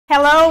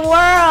Hello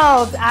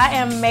world, I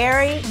am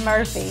Mary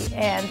Murphy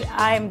and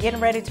I am getting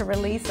ready to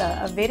release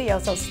a video,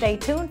 so stay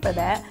tuned for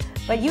that.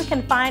 But you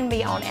can find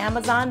me on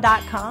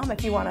Amazon.com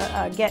if you want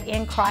to get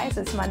In Christ.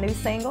 It's my new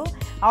single.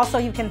 Also,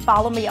 you can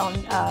follow me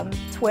on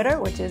Twitter,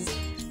 which is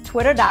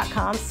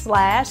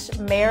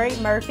twitter.com/Mary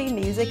Murphy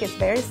Music. It's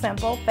very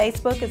simple.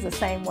 Facebook is the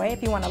same way.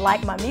 If you want to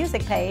like my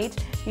music page,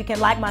 you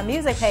can like my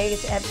music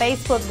page at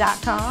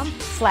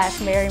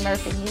facebook.com/Mary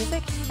Murphy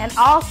Music. And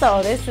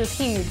also, this is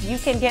huge, you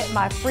can get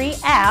my free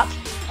app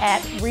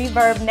at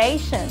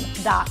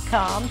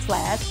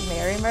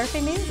reverbnation.com/Mary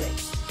Murphy Music.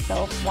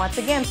 So once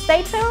again,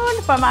 stay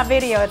tuned for my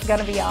video. It's going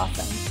to be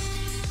awesome.